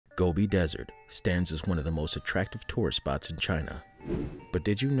Gobi Desert stands as one of the most attractive tourist spots in China. But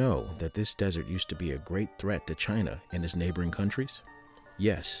did you know that this desert used to be a great threat to China and its neighboring countries?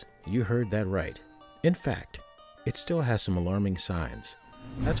 Yes, you heard that right. In fact, it still has some alarming signs.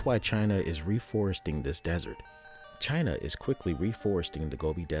 That's why China is reforesting this desert. China is quickly reforesting the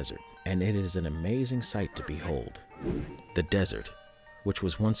Gobi Desert, and it is an amazing sight to behold. The desert, which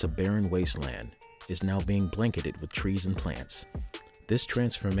was once a barren wasteland, is now being blanketed with trees and plants. This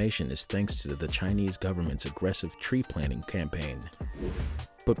transformation is thanks to the Chinese government's aggressive tree planting campaign.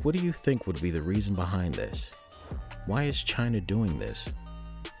 But what do you think would be the reason behind this? Why is China doing this?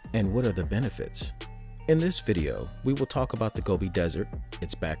 And what are the benefits? In this video, we will talk about the Gobi Desert,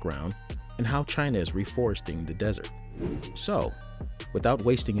 its background, and how China is reforesting the desert. So, without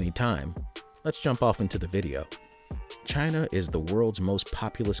wasting any time, let's jump off into the video. China is the world's most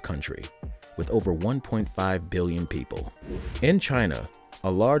populous country, with over 1.5 billion people. In China, a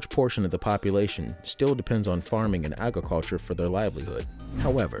large portion of the population still depends on farming and agriculture for their livelihood.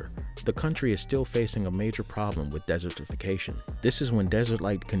 However, the country is still facing a major problem with desertification. This is when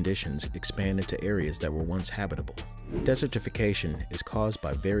desert-like conditions expand into areas that were once habitable. Desertification is caused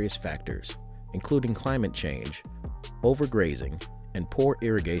by various factors, including climate change, overgrazing, and poor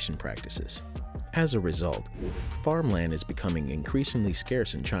irrigation practices. As a result, farmland is becoming increasingly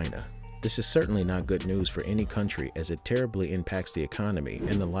scarce in China. This is certainly not good news for any country, as it terribly impacts the economy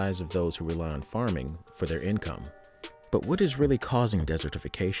and the lives of those who rely on farming for their income. But what is really causing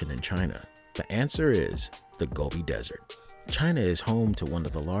desertification in China? The answer is the Gobi Desert. China is home to one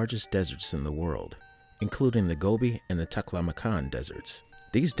of the largest deserts in the world, including the Gobi and the Taklamakan deserts.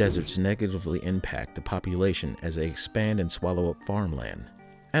 These deserts negatively impact the population as they expand and swallow up farmland.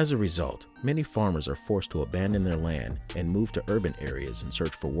 As a result, many farmers are forced to abandon their land and move to urban areas in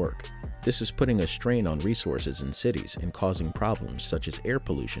search for work. This is putting a strain on resources in cities and causing problems such as air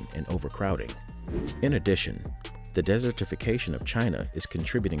pollution and overcrowding. In addition, the desertification of China is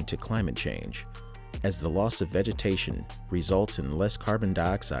contributing to climate change, as the loss of vegetation results in less carbon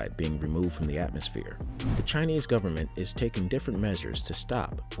dioxide being removed from the atmosphere. The Chinese government is taking different measures to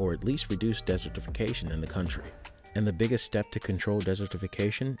stop or at least reduce desertification in the country. And the biggest step to control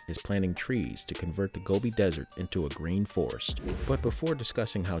desertification is planting trees to convert the Gobi Desert into a green forest. But before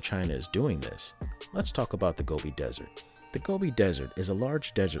discussing how China is doing this, let's talk about the Gobi Desert. The Gobi Desert is a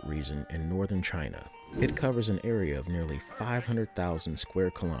large desert region in northern China. It covers an area of nearly 500,000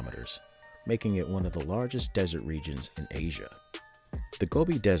 square kilometers, making it one of the largest desert regions in Asia. The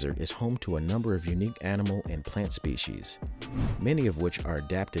Gobi Desert is home to a number of unique animal and plant species, many of which are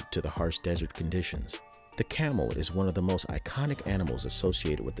adapted to the harsh desert conditions. The camel is one of the most iconic animals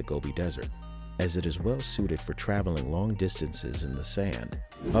associated with the Gobi Desert, as it is well suited for traveling long distances in the sand.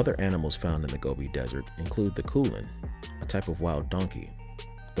 Other animals found in the Gobi Desert include the kulan, a type of wild donkey,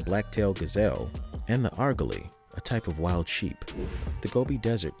 the black-tailed gazelle, and the argali, a type of wild sheep. The Gobi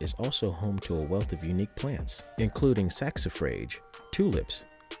Desert is also home to a wealth of unique plants, including saxifrage, tulips,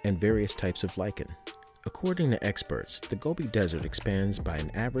 and various types of lichen. According to experts, the Gobi Desert expands by an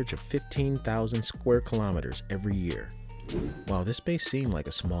average of 15,000 square kilometers every year. While this may seem like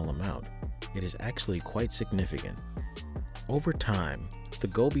a small amount, it is actually quite significant. Over time, the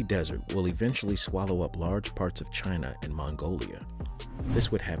Gobi Desert will eventually swallow up large parts of China and Mongolia.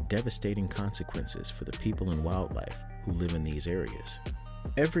 This would have devastating consequences for the people and wildlife who live in these areas.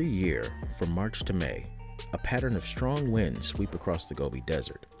 Every year, from March to May, a pattern of strong winds sweep across the Gobi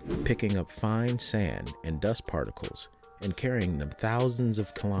Desert, picking up fine sand and dust particles and carrying them thousands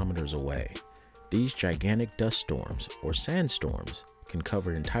of kilometers away. These gigantic dust storms, or sandstorms, can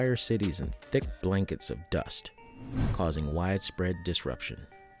cover entire cities in thick blankets of dust, causing widespread disruption.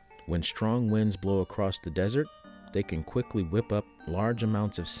 When strong winds blow across the desert, they can quickly whip up large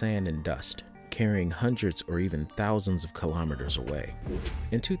amounts of sand and dust, carrying hundreds or even thousands of kilometers away.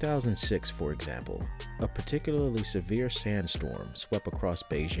 In 2006, for example, a particularly severe sandstorm swept across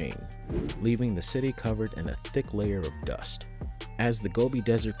Beijing, leaving the city covered in a thick layer of dust. As the Gobi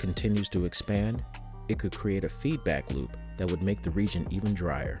Desert continues to expand, it could create a feedback loop that would make the region even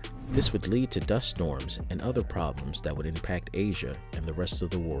drier. This would lead to dust storms and other problems that would impact Asia and the rest of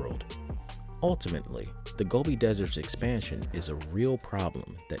the world. Ultimately, the Gobi Desert's expansion is a real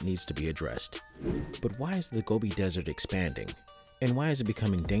problem that needs to be addressed. But why is the Gobi Desert expanding? And why is it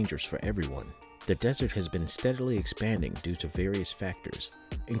becoming dangerous for everyone? The desert has been steadily expanding due to various factors,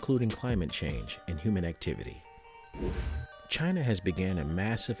 including climate change and human activity. China has begun a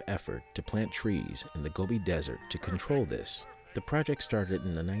massive effort to plant trees in the Gobi Desert to control this. The project started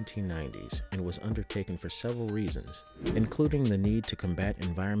in the 1990s and was undertaken for several reasons, including the need to combat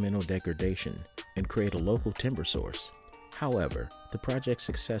environmental degradation and create a local timber source. However, the project's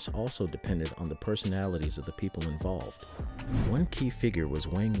success also depended on the personalities of the people involved. One key figure was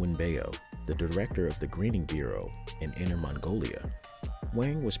Wang Wenbei, the director of the Greening Bureau in Inner Mongolia.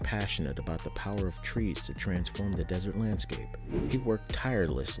 Wang was passionate about the power of trees to transform the desert landscape. He worked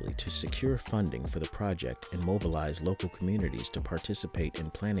tirelessly to secure funding for the project and mobilize local communities to participate in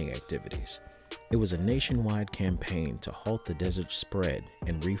planning activities. It was a nationwide campaign to halt the desert's spread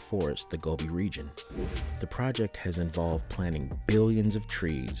and reforest the Gobi region. The project has involved planting billions of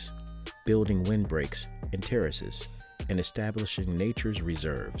trees, building windbreaks and terraces, and establishing nature's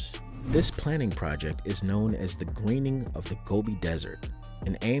reserves. This planting project is known as the Greening of the Gobi Desert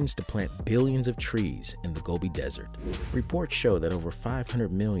and aims to plant billions of trees in the Gobi Desert. Reports show that over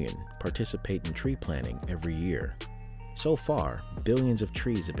 500 million participate in tree planting every year. So far, billions of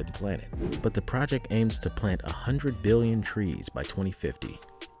trees have been planted, but the project aims to plant 100 billion trees by 2050.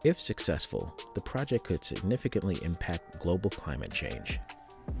 If successful, the project could significantly impact global climate change.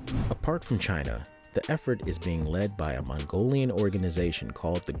 Apart from China, the effort is being led by a Mongolian organization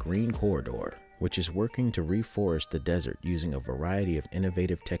called the Green Corridor, which is working to reforest the desert using a variety of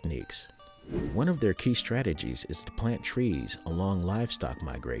innovative techniques. One of their key strategies is to plant trees along livestock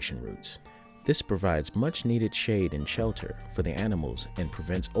migration routes. This provides much-needed shade and shelter for the animals and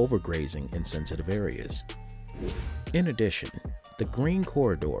prevents overgrazing in sensitive areas. In addition, the Green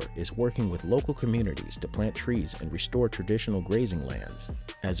Corridor is working with local communities to plant trees and restore traditional grazing lands.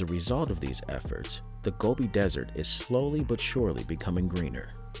 As a result of these efforts, the Gobi Desert is slowly but surely becoming greener.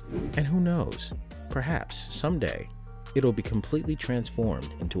 And who knows, perhaps someday it'll be completely transformed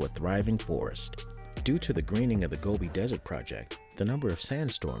into a thriving forest. Due to the greening of the Gobi Desert project, the number of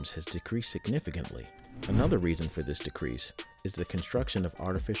sandstorms has decreased significantly. Another reason for this decrease is the construction of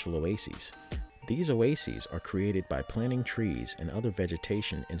artificial oases. These oases are created by planting trees and other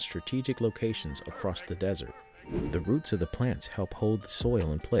vegetation in strategic locations across the desert. The roots of the plants help hold the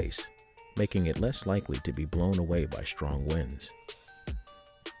soil in place, making it less likely to be blown away by strong winds.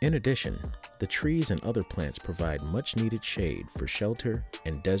 In addition, the trees and other plants provide much-needed shade for shelter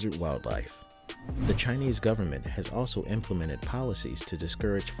and desert wildlife. The Chinese government has also implemented policies to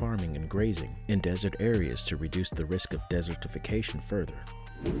discourage farming and grazing in desert areas to reduce the risk of desertification further.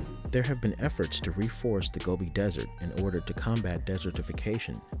 There have been efforts to reforest the Gobi Desert in order to combat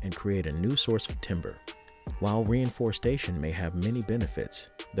desertification and create a new source of timber. While reforestation may have many benefits,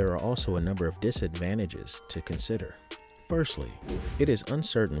 there are also a number of disadvantages to consider. Firstly, it is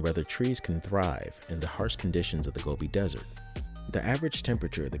uncertain whether trees can thrive in the harsh conditions of the Gobi Desert. The average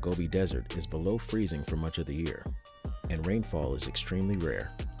temperature of the Gobi Desert is below freezing for much of the year, and rainfall is extremely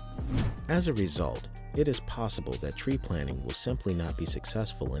rare. As a result, it is possible that tree planting will simply not be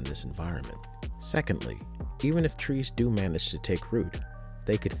successful in this environment. Secondly, even if trees do manage to take root,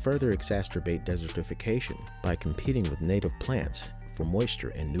 they could further exacerbate desertification by competing with native plants for moisture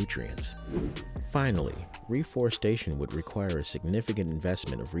and nutrients. Finally, reforestation would require a significant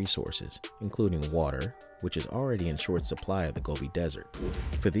investment of resources, including water, which is already in short supply of the Gobi Desert.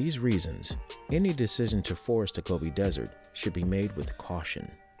 For these reasons, any decision to forest the Gobi Desert should be made with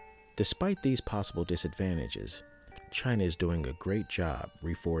caution. Despite these possible disadvantages, China is doing a great job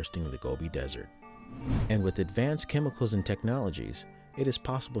reforesting the Gobi Desert. And with advanced chemicals and technologies, it is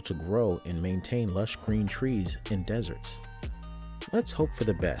possible to grow and maintain lush green trees in deserts. Let's hope for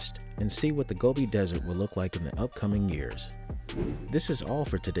the best and see what the Gobi Desert will look like in the upcoming years. This is all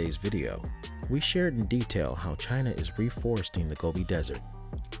for today's video. We shared in detail how China is reforesting the Gobi Desert.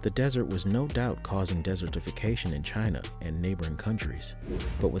 The desert was no doubt causing desertification in China and neighboring countries.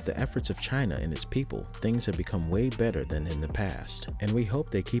 But with the efforts of China and its people, things have become way better than in the past, and we hope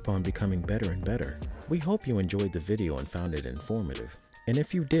they keep on becoming better and better. We hope you enjoyed the video and found it informative. And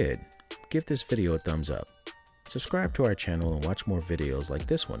if you did, give this video a thumbs up. Subscribe to our channel and watch more videos like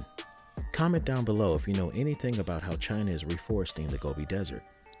this one. Comment down below if you know anything about how China is reforesting the Gobi Desert.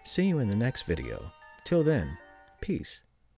 See you in the next video. Till then, peace.